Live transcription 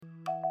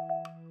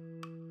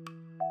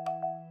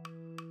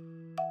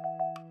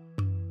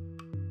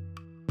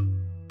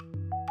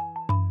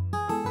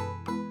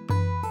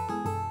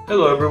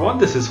Hello everyone,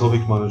 this is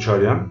Hovik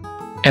Manucharyan.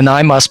 And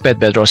I'm Asbet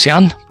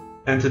Bedrosyan.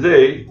 And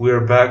today we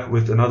are back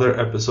with another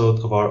episode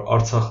of our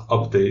Artsakh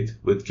update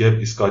with Geb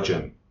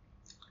Iskajan.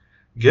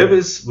 Geb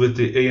is with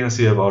the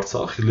ANC of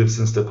Artsakh. He lives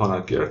in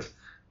Stepanakert,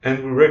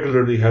 and we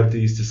regularly have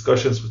these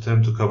discussions with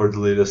him to cover the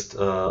latest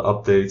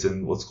updates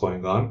and what's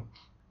going on.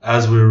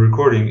 As we're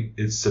recording,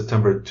 it's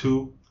September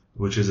 2,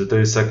 which is the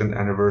 32nd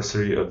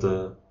anniversary of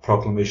the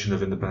Proclamation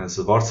of Independence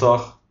of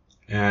Artsakh,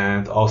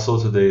 and also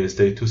today is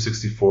day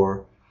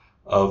 264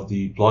 of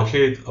the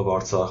Blockade of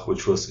Artsakh,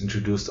 which was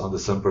introduced on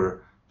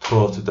December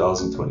 12,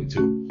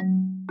 2022.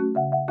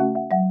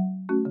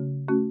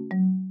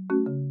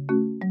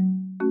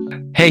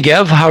 Hey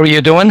Gev, how are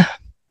you doing?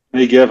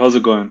 Hey Gev, how's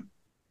it going?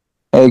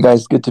 Hey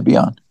guys, good to be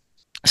on.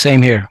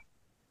 Same here.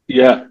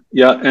 Yeah.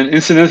 And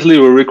incidentally,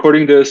 we're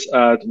recording this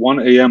at 1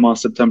 a.m. on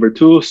September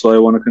 2, so I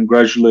want to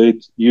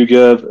congratulate you,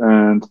 Gev,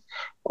 and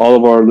all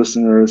of our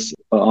listeners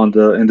on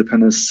the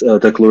Independence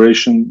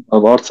Declaration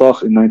of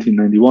Artsakh in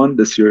 1991.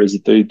 This year is the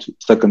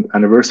 32nd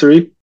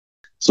anniversary.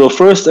 So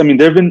first, there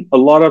have been a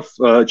lot of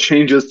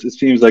changes. It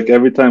seems like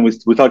every time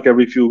we talk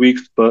every few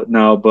weeks, but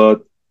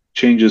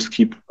changes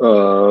keep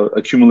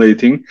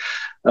accumulating.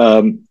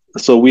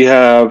 So we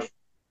have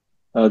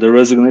the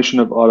resignation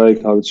of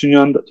Artsakh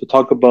Harutyunyan to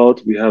talk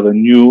about. We have a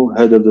new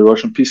head of the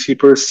Russian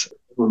peacekeepers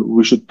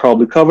we should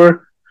probably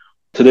cover.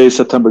 Today is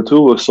September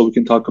 2, so we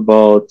can talk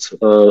about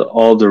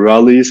all the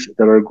rallies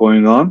that are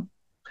going on.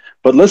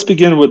 But let's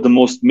begin with the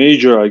most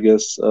major, I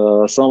guess,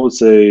 some would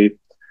say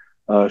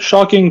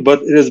shocking,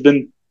 but it has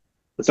been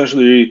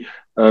essentially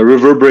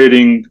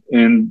reverberating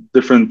in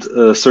different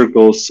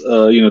circles.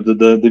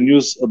 The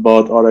news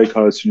about Artsakh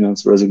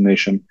Harutyunyan's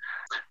resignation.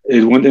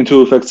 It went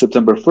into effect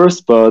September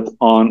 1st, but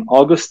on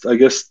August, I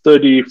guess,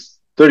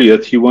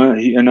 30th,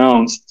 he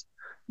announced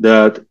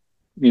that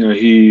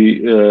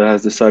he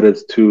has decided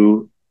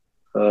to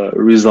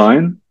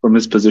resign from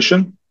his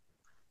position,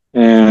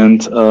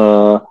 and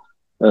the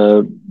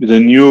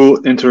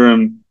new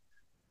interim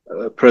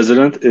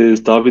president is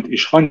David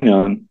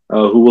Ishkhanyan,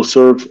 who will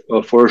serve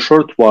for a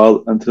short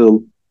while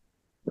until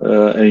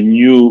a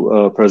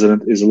new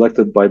president is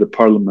elected by the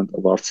Parliament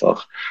of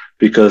Artsakh,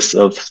 because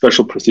of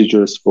special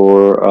procedures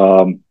for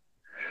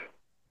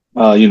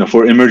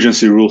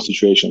emergency rule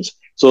situations.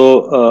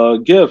 So,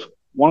 Gev,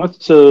 wanted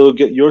to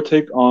get your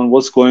take on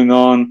what's going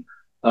on,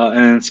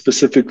 and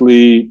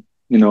specifically,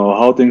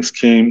 how things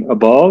came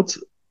about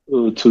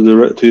to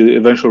the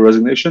eventual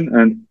resignation,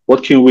 and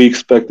what can we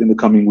expect in the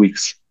coming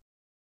weeks?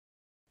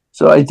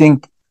 So I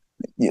think,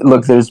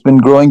 look, there's been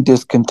growing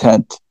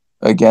discontent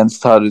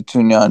against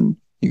Harutyunyan,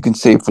 you can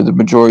say, for the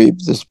majority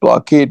of this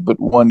blockade, but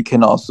one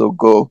can also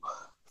go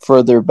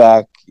further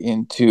back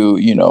into,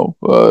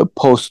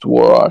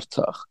 post-war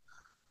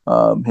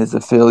Artsakh. His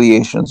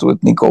affiliations with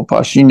Nikol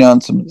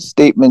Pashinyan, some of the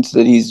statements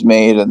that he's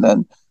made, and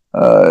then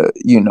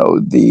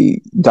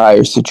the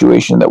dire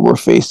situation that we're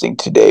facing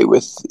today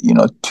with,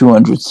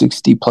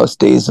 260 plus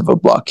days of a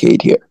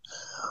blockade here.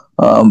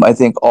 I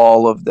think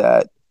all of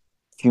that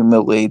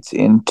accumulates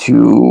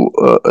into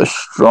a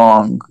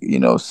strong,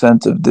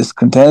 sense of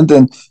discontent.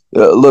 And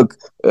look,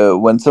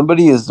 when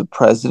somebody is the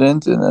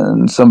president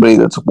and somebody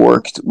that's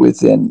worked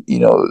within,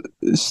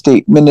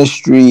 state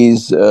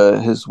ministries,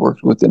 has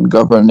worked within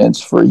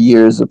governance for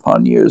years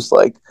upon years,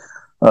 like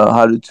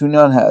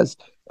Harutyunyan has,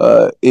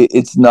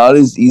 it's not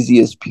as easy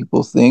as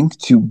people think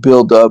to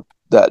build up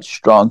that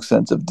strong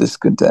sense of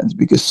discontent,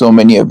 because so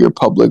many of your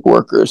public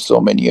workers, so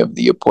many of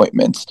the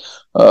appointments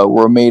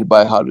were made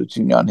by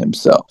Harutyunyan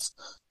himself.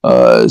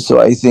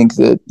 So I think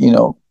that,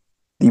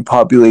 the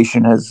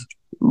population has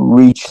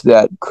reached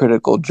that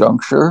critical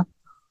juncture,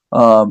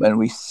 and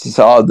we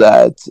saw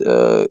that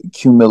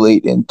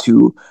accumulate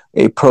into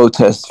a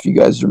protest. If you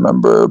guys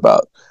remember,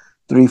 about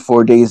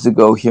 3-4 days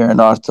ago here in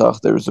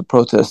Artsakh, there was a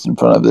protest in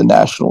front of the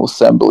National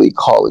Assembly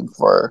calling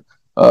for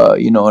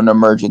an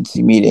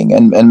emergency meeting,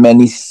 and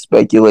many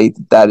speculate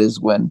that is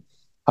when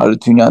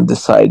Harutyunyan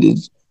decided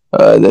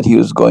that he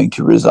was going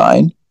to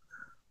resign,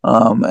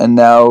 and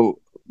now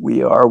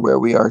we are where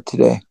we are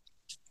today.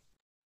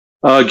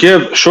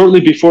 Gev, shortly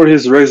before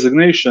his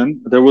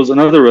resignation, there was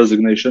another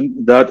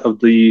resignation, that of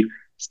the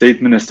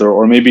state minister,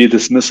 or maybe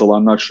dismissal,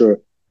 I'm not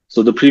sure.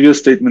 So the previous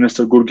state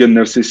minister, Gurgen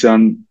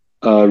Nersisyan,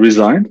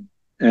 resigned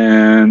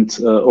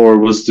or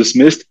was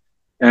dismissed,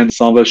 and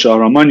Samvel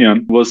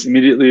Shahramanyan was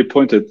immediately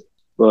appointed.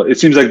 It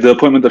seems like the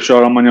appointment of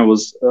Shahramanyan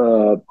was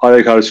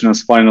Artsakh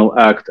Harutyunyan's final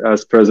act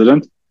as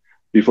president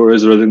before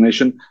his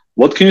resignation.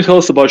 What can you tell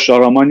us about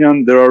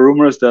Shahramanyan? There are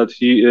rumors that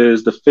he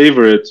is the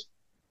favorite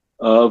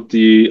of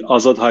the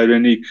Azad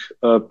Hayrenik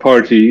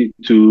party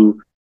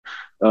to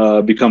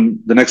become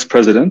the next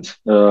president.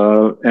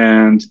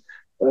 And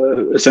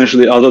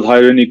essentially, Azad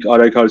Hayrenik,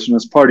 Artsakh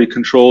Harutyunyan's party,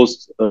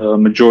 controls a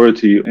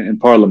majority in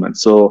parliament.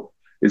 So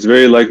it's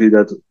very likely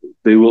that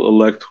they will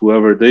elect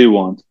whoever they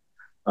want.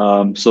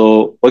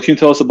 So what can you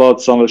tell us about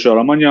Samvel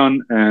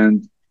Shahramanyan,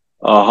 and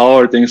how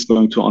are things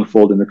going to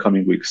unfold in the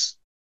coming weeks?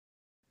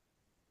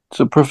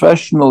 So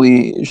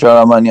professionally,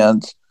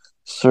 Shahramanyan's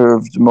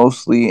served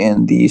mostly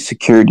in the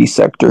security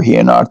sector here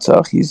in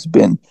Artsakh. He's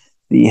been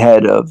the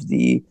head of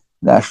the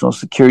National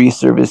Security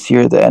Service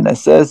here, the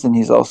NSS, and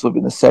he's also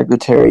been the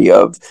secretary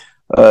of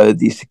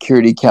the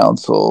Security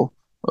Council,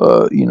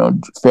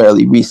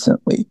 fairly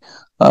recently.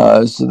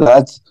 So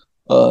that's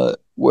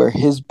where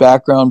his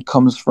background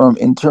comes from.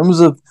 In terms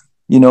of,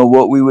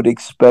 what we would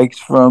expect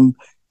from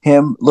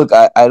him, look,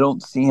 I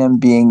don't see him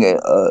being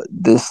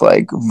this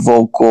like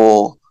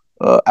vocal,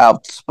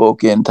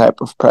 outspoken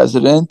type of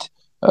president.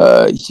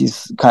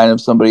 He's kind of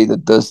somebody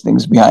that does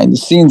things behind the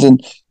scenes,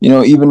 and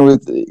even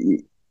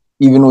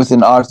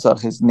within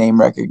Artsakh, his name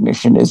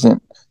recognition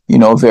isn't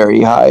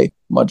very high,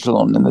 much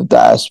alone in the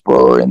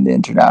diaspora or in the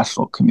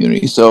international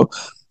community. So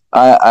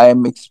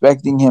I'm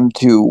expecting him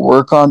to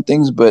work on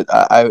things, but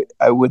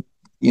I would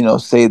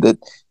say that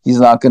he's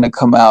not going to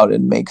come out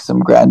and make some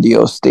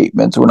grandiose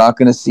statements. We're not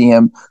going to see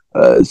him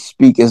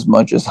speak as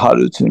much as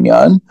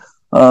Harutyunyan.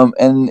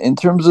 And in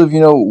terms of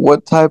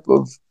what type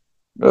of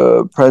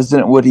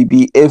president would he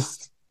be if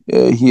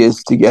he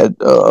is to get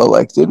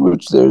elected,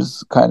 which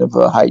there's kind of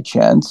a high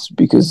chance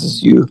because,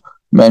 as you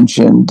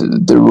mentioned,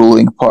 the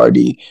ruling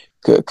party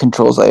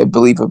controls, I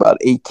believe, about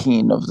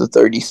 18 of the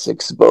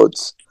 36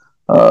 votes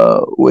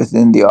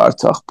within the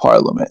Artsakh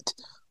parliament.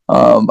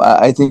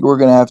 I think we're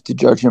going to have to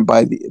judge him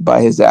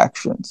by his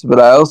actions. But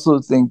I also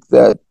think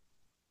that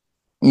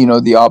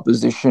the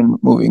opposition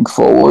moving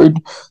forward,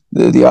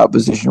 the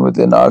opposition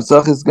within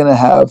Artsakh is going to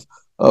have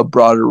a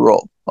broader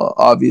role.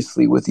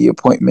 Obviously, with the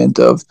appointment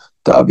of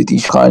David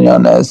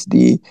Ishkhanyan as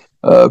the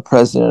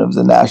president of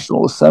the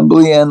National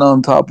Assembly, and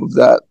on top of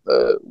that,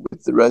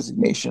 with the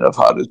resignation of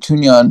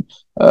Harutyunyan,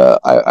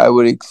 I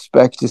would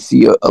expect to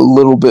see a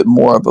little bit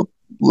more of a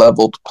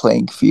leveled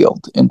playing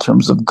field in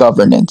terms of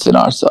governance in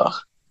Artsakh.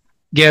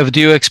 Gev, do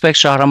you expect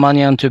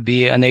Shahramanian to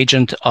be an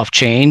agent of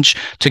change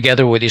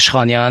together with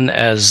Ishkhanyan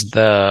as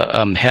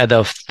the head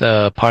of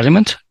the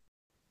parliament?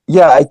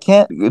 Yeah, I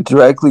can't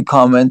directly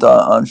comment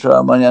on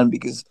Shahramanian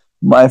because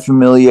my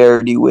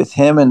familiarity with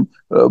him and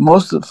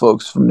most of the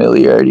folks'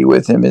 familiarity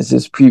with him is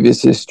his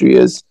previous history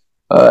as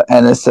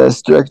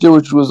NSS director,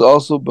 which was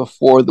also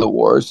before the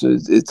war. So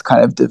it's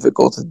kind of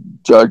difficult to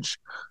judge,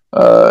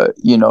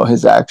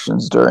 his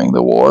actions during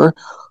the war.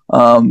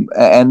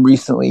 And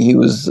recently he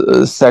was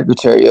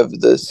secretary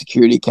of the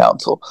Security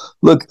Council.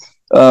 Look,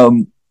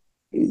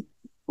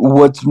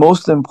 what's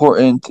most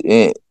important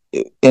in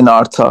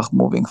Artsakh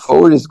moving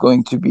forward is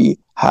going to be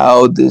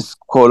how this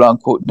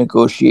quote-unquote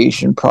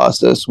negotiation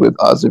process with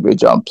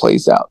Azerbaijan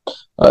plays out.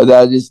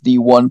 That is the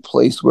one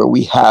place where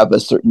we have a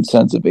certain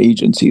sense of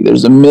agency.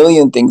 There's a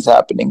million things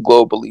happening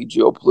globally,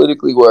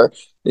 geopolitically, where,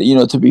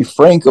 to be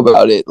frank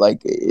about it,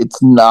 like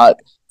it's not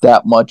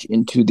that much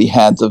into the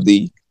hands of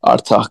the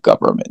Artsakh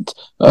government.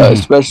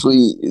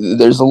 Especially,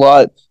 there's a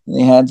lot in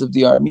the hands of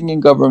the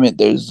Armenian government.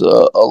 There's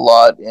a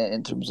lot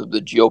in terms of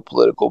the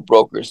geopolitical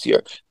brokers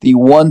here. The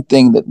one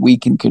thing that we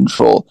can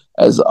control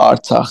as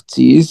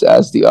Artsakhtsis,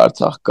 as the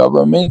Artsakh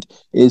government,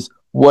 is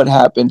what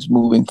happens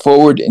moving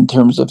forward in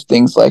terms of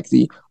things like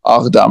the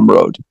Aghdam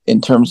Road,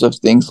 in terms of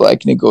things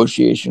like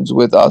negotiations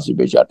with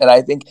Azerbaijan. And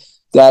I think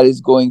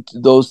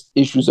those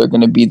issues are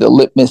going to be the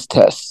litmus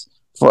tests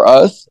for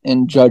us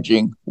in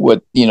judging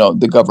what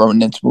the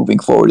governance moving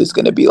forward is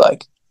going to be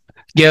like.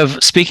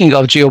 Gev, speaking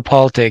of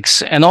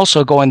geopolitics and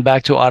also going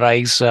back to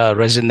Araik's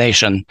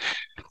resignation,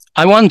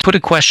 I want to put a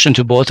question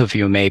to both of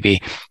you.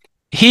 Maybe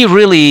he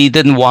really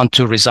didn't want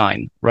to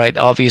resign, right?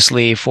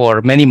 Obviously,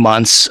 for many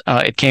months,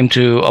 it came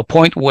to a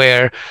point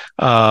where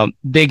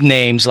big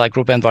names like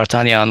Ruben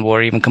Vartanian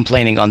were even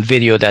complaining on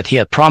video that he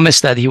had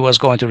promised that he was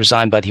going to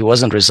resign, but he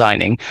wasn't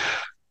resigning.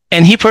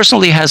 And he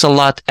personally has a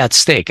lot at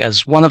stake.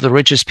 As one of the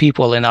richest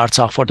people in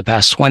Artsakh for the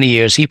past 20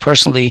 years, he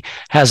personally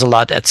has a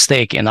lot at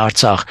stake in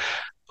Artsakh.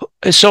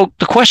 So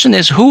the question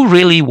is, who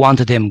really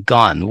wanted him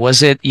gone?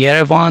 Was it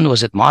Yerevan?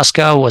 Was it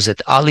Moscow? Was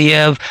it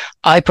Aliyev?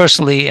 I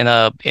personally, in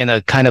a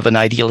kind of an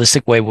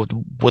idealistic way,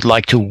 would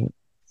like to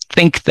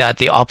think that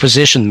the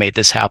opposition made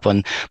this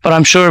happen. But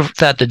I'm sure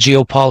that the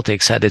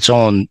geopolitics had its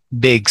own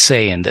big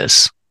say in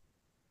this.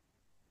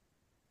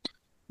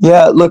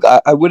 Yeah, look,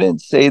 I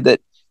wouldn't say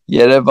that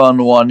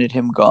Yerevan wanted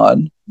him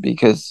gone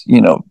because,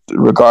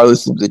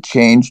 regardless of the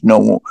change,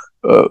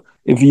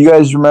 if you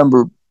guys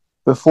remember,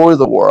 before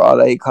the war,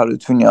 Araik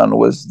Harutyunyan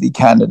was the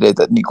candidate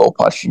that Nikol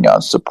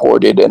Pashinyan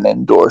supported and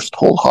endorsed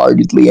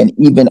wholeheartedly. And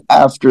even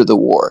after the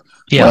war,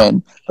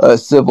 when a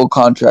civil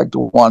contract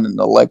won an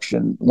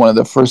election, one of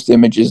the first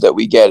images that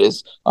we get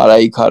is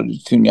Araik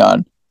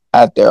Harutyunyan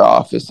at their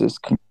offices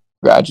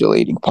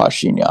congratulating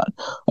Pashinyan.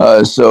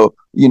 So,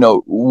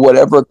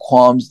 whatever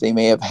qualms they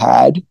may have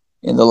had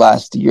in the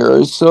last year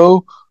or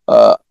so,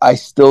 I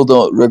still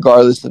don't,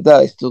 regardless of that,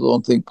 I still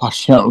don't think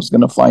Pashinyan was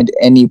going to find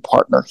any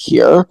partner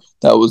here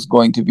that was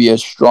going to be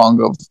as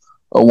strong of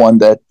a one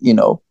that,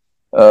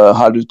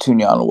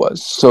 Harutyunyan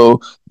was.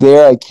 So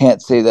there, I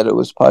can't say that it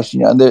was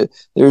Pashinyan.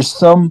 There's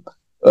some,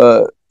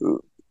 kind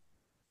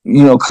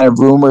of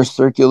rumors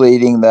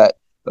circulating that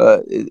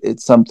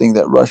it's something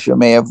that Russia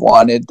may have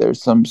wanted.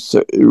 There's some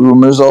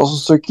rumors also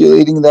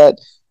circulating that,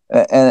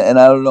 and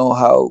I don't know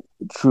how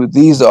true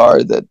these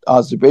are, that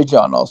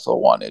Azerbaijan also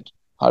wanted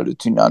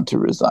Harutyunyan to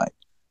resign.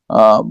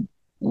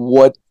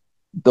 What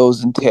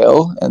those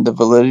entail and the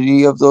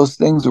validity of those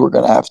things, we're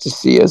going to have to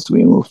see as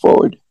we move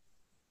forward.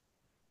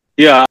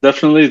 Yeah,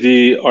 definitely.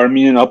 The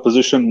Armenian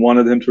opposition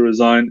wanted him to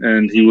resign,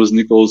 and he was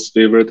Nico's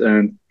favorite.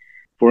 And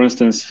for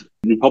instance,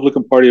 the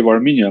Republican Party of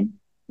Armenia,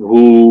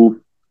 who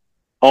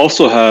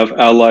also have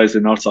allies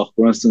in Artsakh.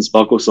 For instance,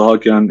 Bako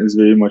Sahakian is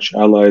very much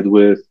allied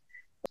with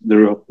the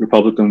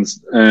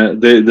Republicans.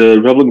 The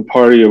Republican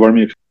Party of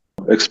Armenia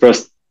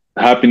expressed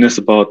happiness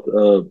about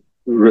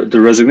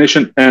the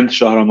resignation and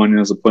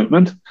Shahramanian's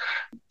appointment.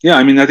 Yeah,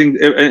 I mean, I think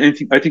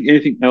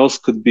anything else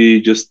could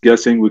be just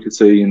guessing. We could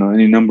say,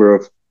 any number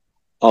of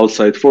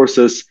outside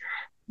forces,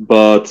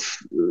 but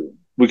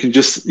we can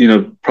just,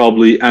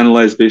 probably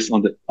analyze based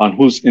on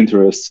whose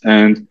interests.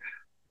 And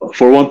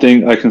for one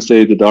thing, I can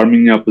say that the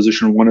Armenian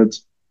opposition wanted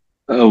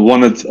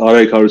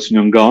Arayk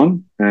Harutyunyan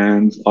gone,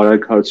 and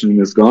Arayk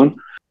Harutyunyan is gone.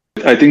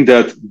 I think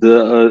that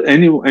the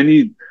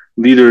any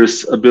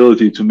leader's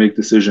ability to make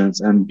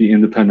decisions and be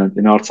independent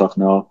in Artsakh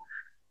now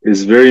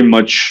is very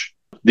much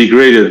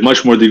degraded,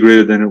 much more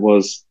degraded than it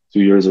was 2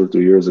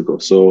 years ago.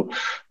 So,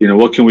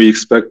 what can we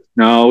expect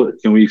now?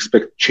 Can we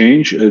expect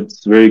change?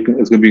 It's going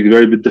to be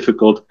very bit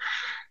difficult.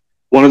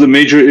 One of the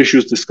major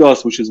issues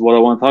discussed, which is what I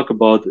want to talk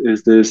about,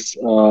 is this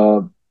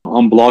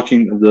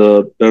unblocking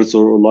the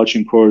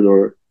Erzur-Lachin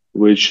corridor,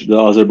 which the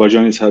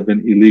Azerbaijanis have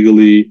been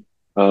illegally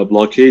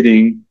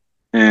blockading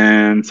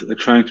and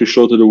trying to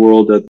show to the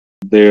world that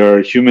they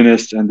are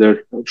humanist, and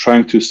they're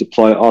trying to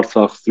supply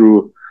Artsakh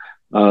through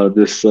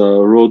this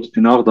road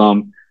in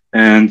Aghdam.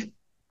 And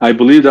I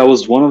believe that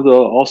was one of the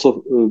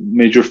also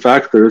major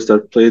factors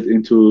that played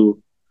into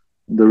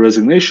the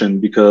resignation,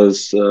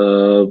 because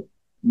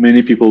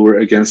many people were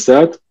against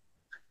that.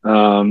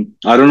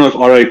 I don't know if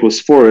Arayk was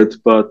for it,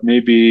 but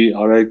maybe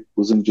Arayk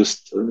wasn't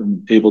just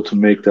able to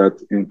make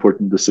that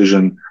important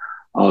decision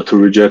to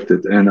reject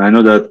it. And I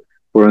know that,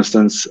 for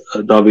instance,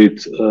 David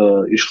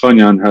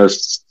Ishkhanyan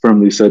has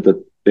firmly said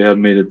that they have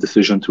made a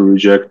decision to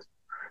reject,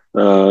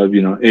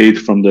 aid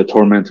from the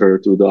tormentor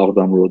to the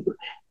Aghdam road.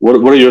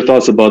 What are your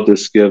thoughts about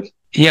this, Giv?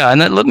 Yeah, and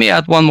let me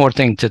add one more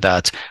thing to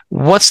that.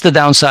 What's the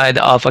downside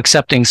of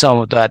accepting some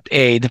of that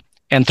aid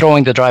and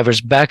throwing the drivers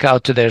back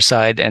out to their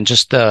side and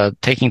just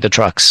taking the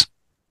trucks?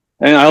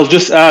 And I'll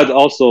just add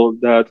also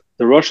that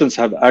the Russians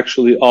have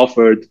actually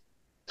offered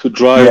to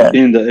drive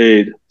in the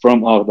aid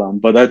from Aghdam,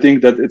 but I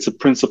think that it's a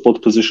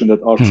principled position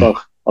that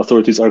Artsakh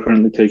authorities are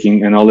currently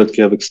taking, and I'll let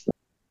Kev explain.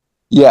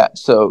 Yeah,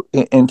 so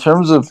in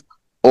terms of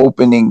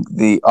opening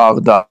the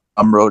Aghdam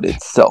road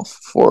itself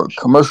for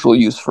commercial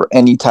use, for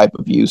any type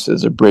of use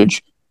as a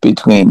bridge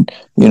between,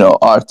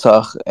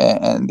 Artsakh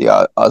and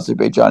the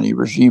Azerbaijani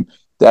regime,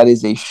 that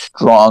is a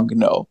strong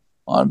no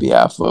on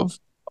behalf of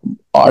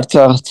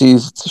Artsakh.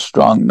 It's a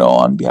strong no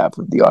on behalf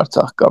of the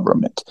Artsakh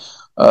government.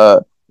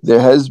 There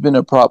has been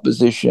a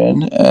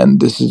proposition, and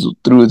this is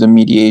through the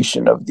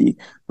mediation of the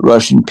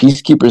Russian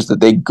peacekeepers, that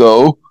they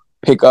go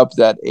pick up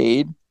that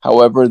aid.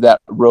 However,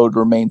 that road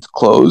remains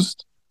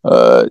closed.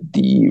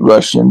 The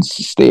Russians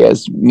stay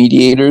as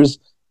mediators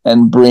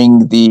and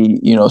bring the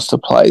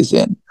supplies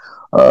in.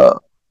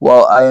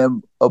 While I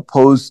am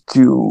opposed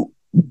to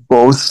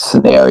both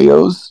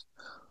scenarios,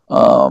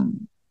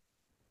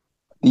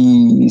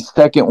 the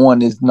second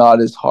one is not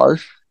as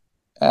harsh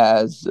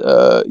as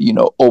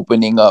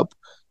opening up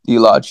the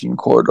Lachin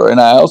corridor.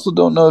 And I also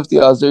don't know if the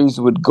Azeris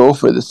would go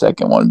for the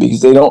second one,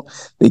 because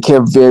they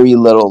care very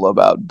little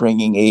about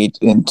bringing aid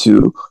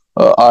into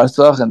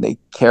Artsakh, and they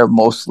care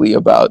mostly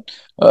about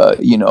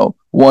the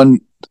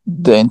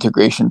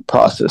integration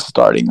process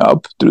starting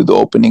up through the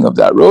opening of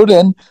that road,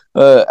 and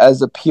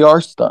as a PR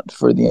stunt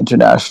for the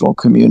international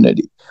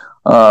community.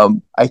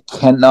 I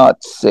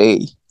cannot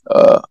say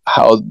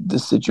how the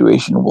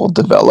situation will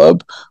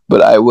develop,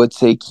 but I would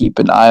say keep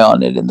an eye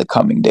on it in the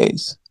coming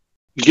days.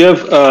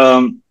 Giv,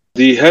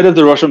 the head of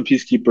the Russian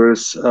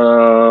peacekeepers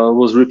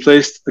was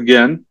replaced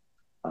again.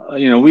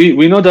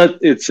 We know that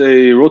it's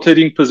a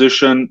rotating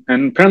position,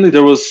 and apparently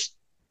there was,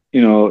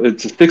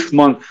 it's a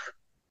 6-month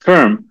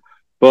term,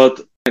 but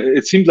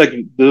it seemed like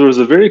there was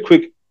a very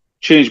quick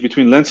change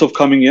between Lentsov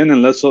coming in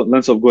and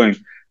Lentsov going.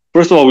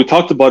 First of all, we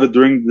talked about it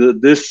during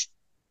this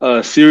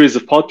series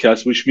of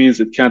podcasts, which means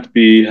it can't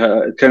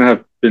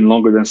have been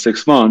longer than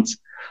 6 months,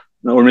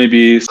 or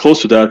maybe close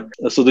to that.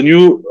 So the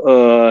new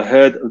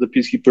head of the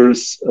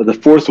peacekeepers, the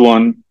fourth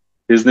one,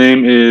 his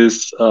name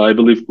is, I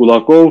believe,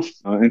 Kulakov.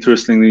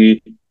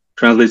 Interestingly,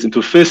 translates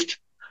into fist.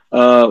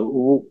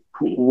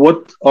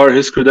 What are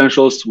his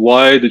credentials?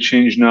 Why the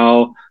change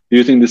now? Do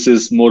you think this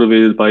is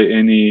motivated by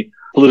any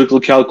political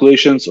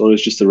calculations, or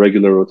is just a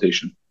regular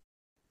rotation?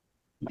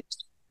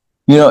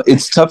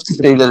 It's tough to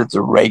say that it's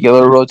a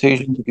regular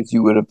rotation, because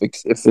you would have,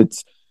 if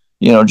it's,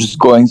 just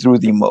going through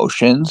the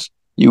motions,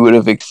 you would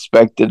have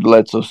expected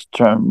Letsov's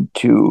term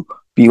to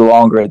be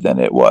longer than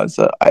it was.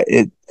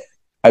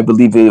 I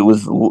believe it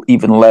was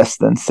even less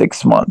than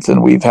 6 months,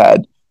 and we've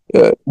had,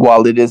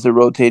 while it is a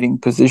rotating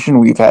position,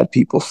 we've had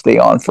people stay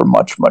on for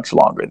much, much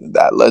longer than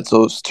that.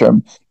 Letsov's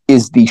term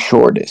is the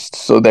shortest,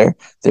 so there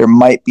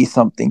might be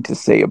something to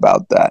say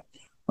about that.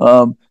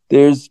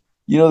 There's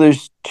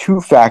there's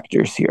two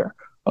factors here.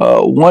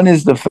 One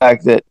is the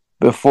fact that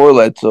before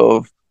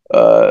Letsov,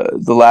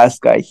 the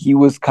last guy, he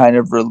was kind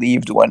of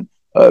relieved when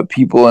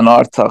people in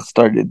Artsakh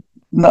started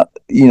not,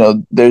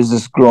 there's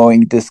this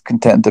growing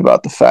discontent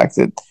about the fact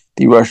that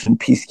the Russian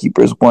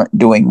peacekeepers weren't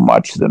doing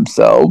much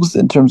themselves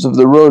in terms of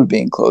the road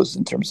being closed,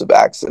 in terms of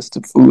access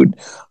to food,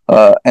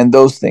 and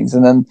those things.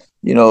 And then,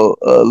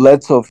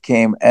 Letsov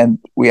came, and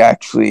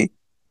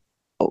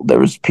there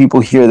was people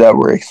here that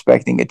were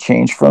expecting a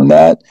change from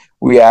that.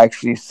 We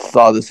actually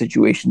saw the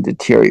situation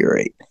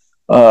deteriorate.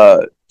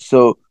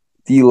 So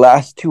the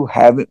last two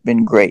haven't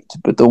been great.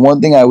 But the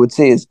one thing I would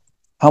say is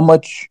how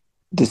much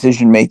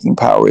decision-making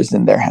power is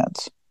in their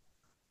hands.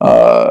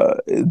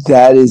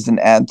 That is an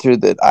answer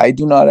that I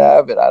do not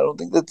have, and I don't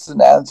think that's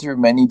an answer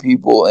many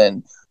people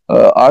in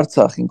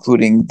Artsakh,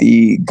 including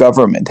the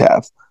government,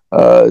 have.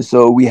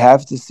 So we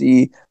have to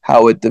see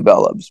how it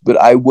develops. But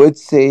I would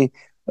say,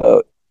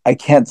 I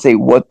can't say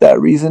what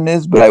that reason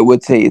is, but I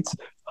would say it's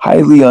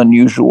highly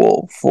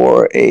unusual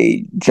for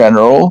a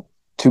general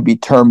to be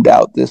termed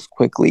out this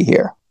quickly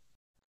here.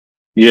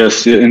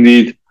 Yes,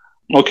 indeed.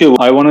 Okay,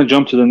 well, I want to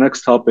jump to the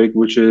next topic,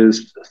 which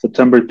is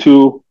September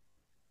 2.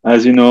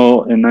 As you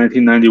know, in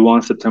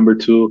 1991, September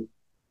 2,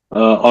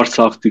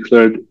 Artsakh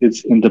declared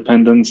its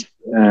independence,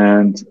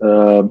 and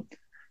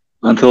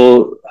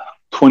until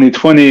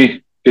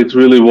 2020, it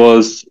really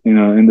was,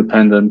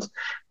 independent.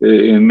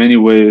 In many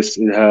ways,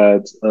 it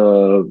had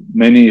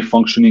many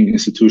functioning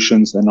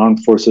institutions and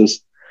armed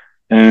forces,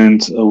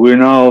 and we're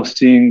now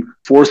seeing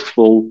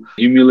forceful,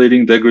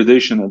 humiliating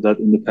degradation of that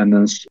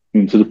independence,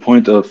 to the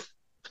point of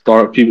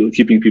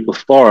keeping people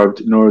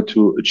starved in order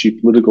to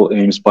achieve political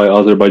aims by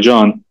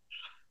Azerbaijan.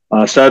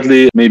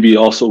 Sadly, maybe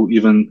also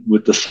even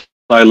with the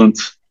silent,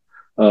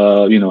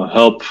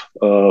 help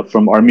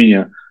from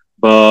Armenia.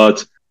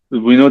 But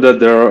we know that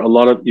there are a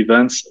lot of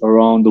events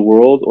around the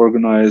world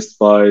organized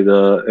by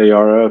the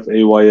ARF,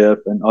 AYF,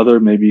 and other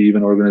maybe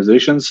even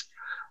organizations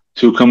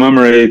to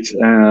commemorate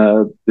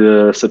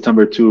the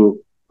September 2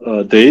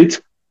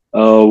 date.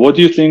 What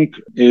do you think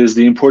is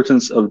the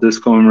importance of this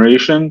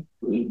commemoration?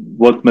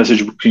 What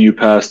message can you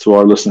pass to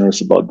our listeners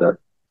about that?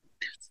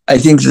 I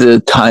think the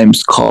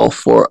times call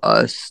for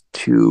us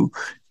to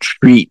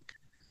treat,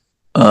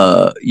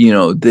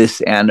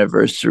 this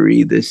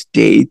anniversary, this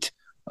date,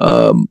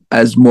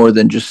 as more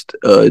than just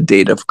a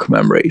date of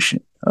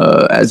commemoration,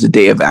 as a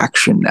day of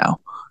action now.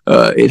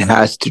 It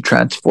has to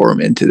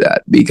transform into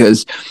that,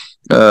 because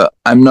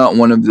I'm not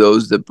one of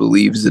those that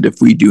believes that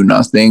if we do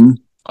nothing,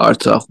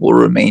 Artsakh will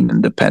remain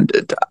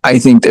independent. I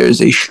think there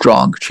is a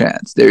strong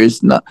chance. There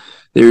is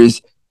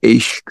a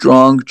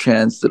strong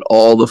chance that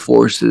all the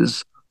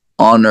forces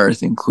on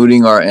Earth,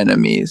 including our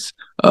enemies,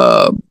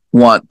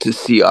 want to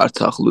see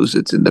Artsakh lose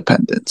its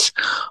independence.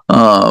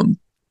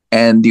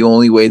 And the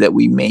only way that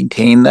we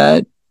maintain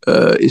that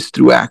is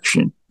through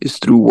action, is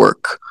through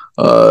work.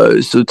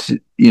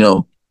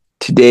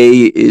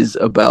 Today is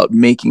about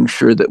making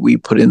sure that we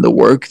put in the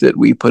work, that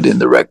we put in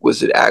the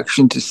requisite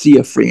action to see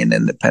a free and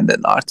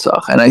independent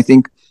Artsakh. And I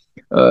think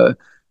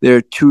there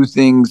are two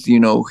things,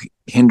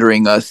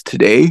 hindering us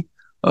today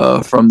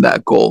from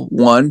that goal.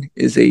 One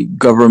is a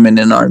government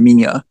in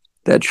Armenia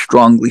that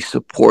strongly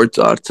supports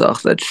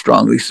Artsakh, that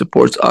strongly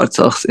supports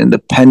Artsakh's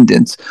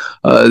independence,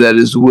 that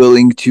is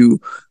willing to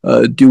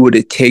do what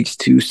it takes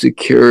to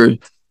secure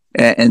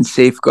and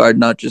safeguard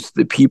not just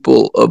the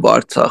people of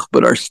Artsakh,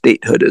 but our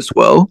statehood as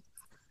well.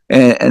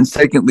 And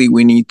secondly,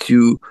 we need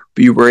to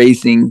be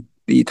raising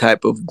the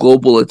type of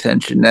global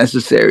attention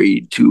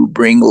necessary to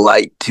bring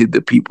light to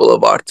the people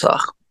of Artsakh,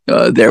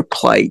 their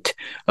plight,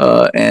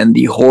 and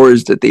the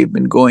horrors that they've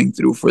been going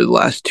through for the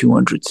last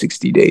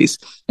 260 days.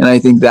 And I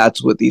think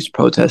that's what these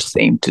protests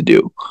aim to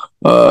do,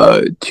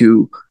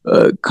 to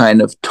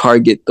kind of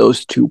target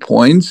those 2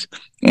 points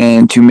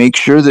and to make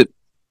sure that,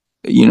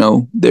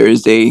 there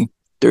is a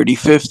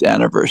 35th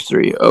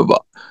anniversary of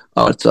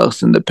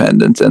Artsakh's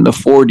independence and the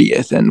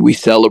 40th, and we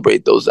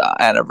celebrate those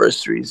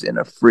anniversaries in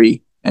a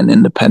free and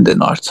independent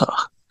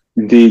Artsakh.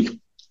 Indeed.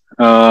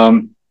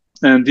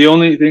 And the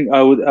only thing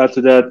I would add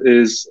to that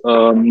is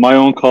my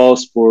own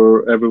calls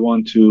for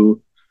everyone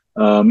to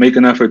make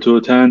an effort to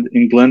attend.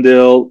 In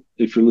Glendale,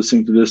 if you're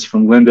listening to this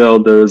from Glendale,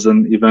 there is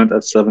an event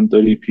at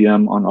 7:30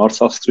 p.m. on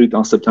Artsakh Street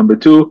on September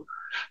 2.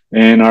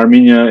 And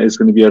Armenia is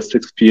going to be at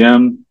 6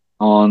 p.m.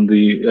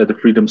 at the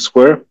Freedom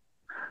Square.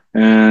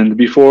 And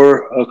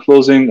before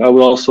closing, I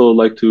would also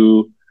like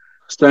to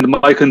extend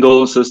my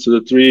condolences to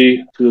the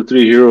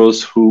three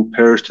heroes who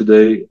perished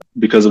today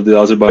because of the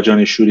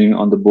Azerbaijani shooting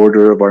on the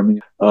border of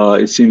Armenia.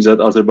 It seems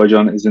that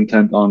Azerbaijan is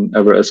intent on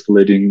ever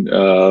escalating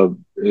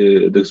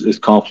this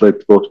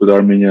conflict, both with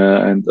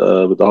Armenia and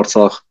with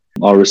Artsakh.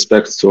 Our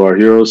respects to our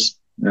heroes,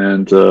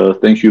 and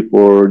thank you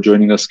for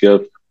joining us,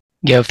 Gev.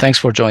 Gev, thanks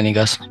for joining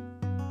us.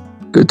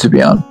 Good to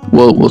be on.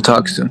 We'll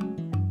talk soon.